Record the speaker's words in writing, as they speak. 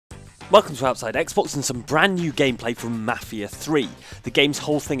Welcome to Outside Xbox and some brand new gameplay from Mafia 3. The game's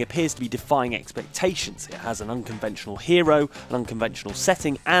whole thing appears to be defying expectations. It has an unconventional hero, an unconventional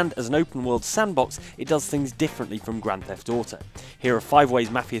setting, and as an open world sandbox, it does things differently from Grand Theft Auto. Here are 5 ways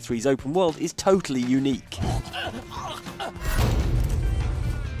Mafia 3's open world is totally unique.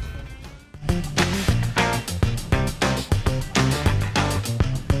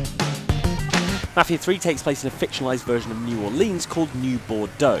 Mafia 3 takes place in a fictionalised version of New Orleans called New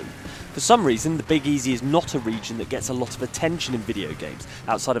Bordeaux. For some reason, the Big Easy is not a region that gets a lot of attention in video games,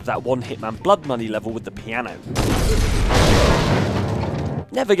 outside of that one Hitman Blood Money level with the piano.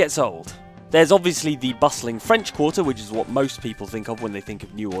 Never gets old. There's obviously the bustling French Quarter, which is what most people think of when they think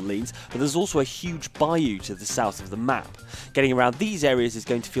of New Orleans, but there's also a huge bayou to the south of the map. Getting around these areas is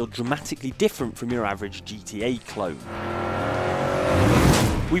going to feel dramatically different from your average GTA clone.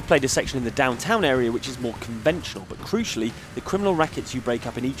 We've played a section in the downtown area which is more conventional, but crucially, the criminal rackets you break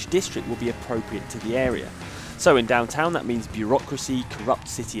up in each district will be appropriate to the area. So in downtown that means bureaucracy, corrupt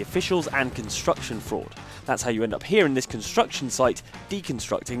city officials and construction fraud. That's how you end up here in this construction site,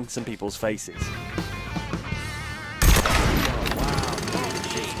 deconstructing some people's faces. Oh, wow,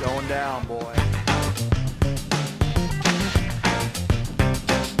 shit's going down, boy.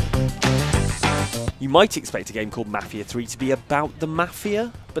 You might expect a game called Mafia 3 to be about the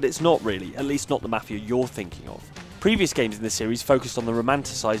Mafia, but it's not really, at least not the Mafia you're thinking of. Previous games in the series focused on the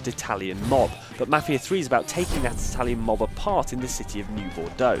romanticised Italian mob, but Mafia 3 is about taking that Italian mob apart in the city of New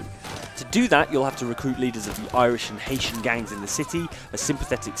Bordeaux. To do that, you'll have to recruit leaders of the Irish and Haitian gangs in the city, a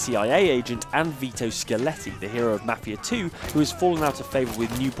sympathetic CIA agent, and Vito Scaletti, the hero of Mafia 2, who has fallen out of favour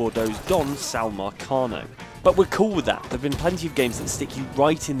with New Bordeaux's Don Sal Marcano. But we're cool with that. There have been plenty of games that stick you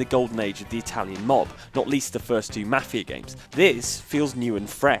right in the golden age of the Italian mob, not least the first 2 Mafia games. This feels new and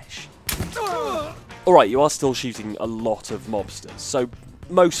fresh. Alright, you are still shooting a lot of mobsters, so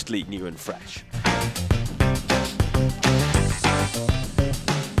mostly new and fresh.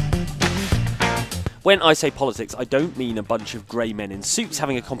 When I say politics, I don't mean a bunch of grey men in suits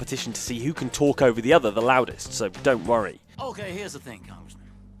having a competition to see who can talk over the other the loudest, so don't worry. Okay, here's the thing, Congressman.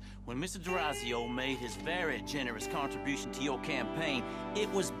 When Mr. D'Orazio made his very generous contribution to your campaign,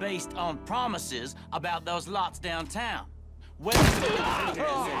 it was based on promises about those lots downtown.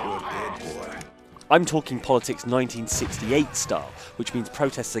 I'm talking politics 1968 style, which means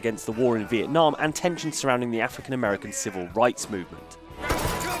protests against the war in Vietnam and tensions surrounding the African American civil rights movement.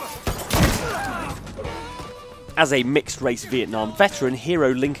 As a mixed-race Vietnam veteran,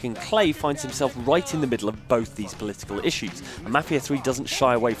 hero Lincoln Clay finds himself right in the middle of both these political issues, and Mafia 3 doesn't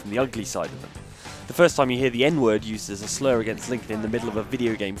shy away from the ugly side of them. The first time you hear the N-word used as a slur against Lincoln in the middle of a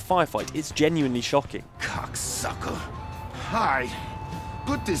video game firefight, it's genuinely shocking. Cocksucker. Hi.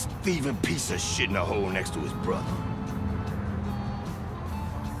 Put this thieving piece of shit in a hole next to his brother.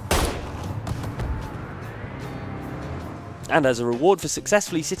 And as a reward for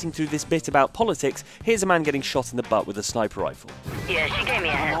successfully sitting through this bit about politics, here's a man getting shot in the butt with a sniper rifle. Yeah, she gave me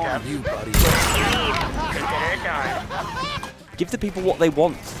a heads up. You, buddy. What you need, consider it done. Give the people what they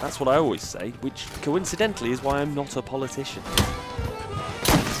want, that's what I always say, which coincidentally is why I'm not a politician.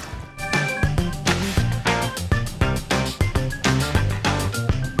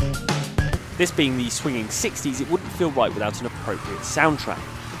 This being the swinging 60s, it wouldn't feel right without an appropriate soundtrack.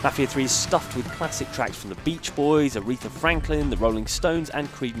 Mafia 3 is stuffed with classic tracks from the Beach Boys, Aretha Franklin, the Rolling Stones and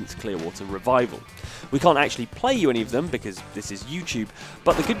Creedence Clearwater Revival. We can't actually play you any of them because this is YouTube,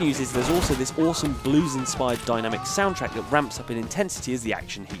 but the good news is there's also this awesome blues-inspired dynamic soundtrack that ramps up in intensity as the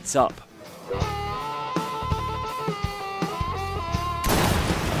action heats up.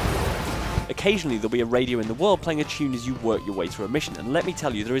 Occasionally there'll be a radio in the world playing a tune as you work your way through a mission, and let me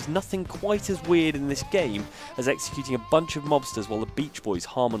tell you, there is nothing quite as weird in this game as executing a bunch of mobsters while the Beach Boys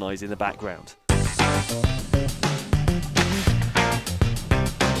harmonise in the background.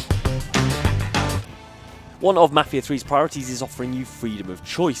 One of Mafia 3's priorities is offering you freedom of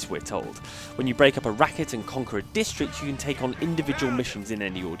choice, we're told. When you break up a racket and conquer a district, you can take on individual missions in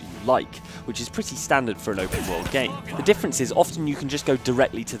any order you like, which is pretty standard for an open world game. The difference is often you can just go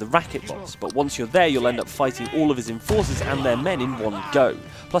directly to the racket boss, but once you're there you'll end up fighting all of his enforcers and their men in one go.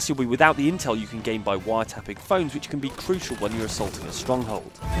 Plus you'll be without the intel you can gain by wiretapping phones, which can be crucial when you're assaulting a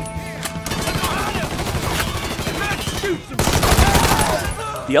stronghold.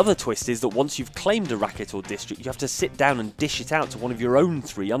 The other twist is that once you've claimed a racket or district, you have to sit down and dish it out to one of your own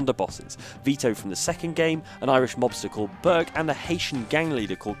 3 underbosses. Vito from the second game, an Irish mobster called Burke, and a Haitian gang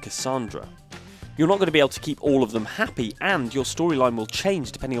leader called Cassandra. You're not going to be able to keep all of them happy, and your storyline will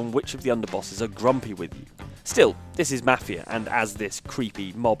change depending on which of the underbosses are grumpy with you. Still, this is Mafia, and as this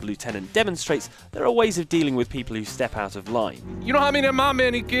creepy mob lieutenant demonstrates, there are ways of dealing with people who step out of line. You know how many of my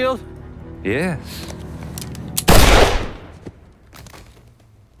men he killed? Yes.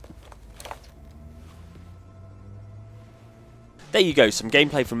 There you go, some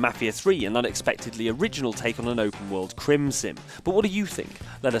gameplay from Mafia 3, an unexpectedly original take on an open world crim sim. But what do you think?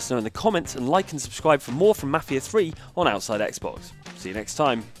 Let us know in the comments and like and subscribe for more from Mafia 3 on Outside Xbox. See you next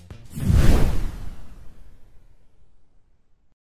time.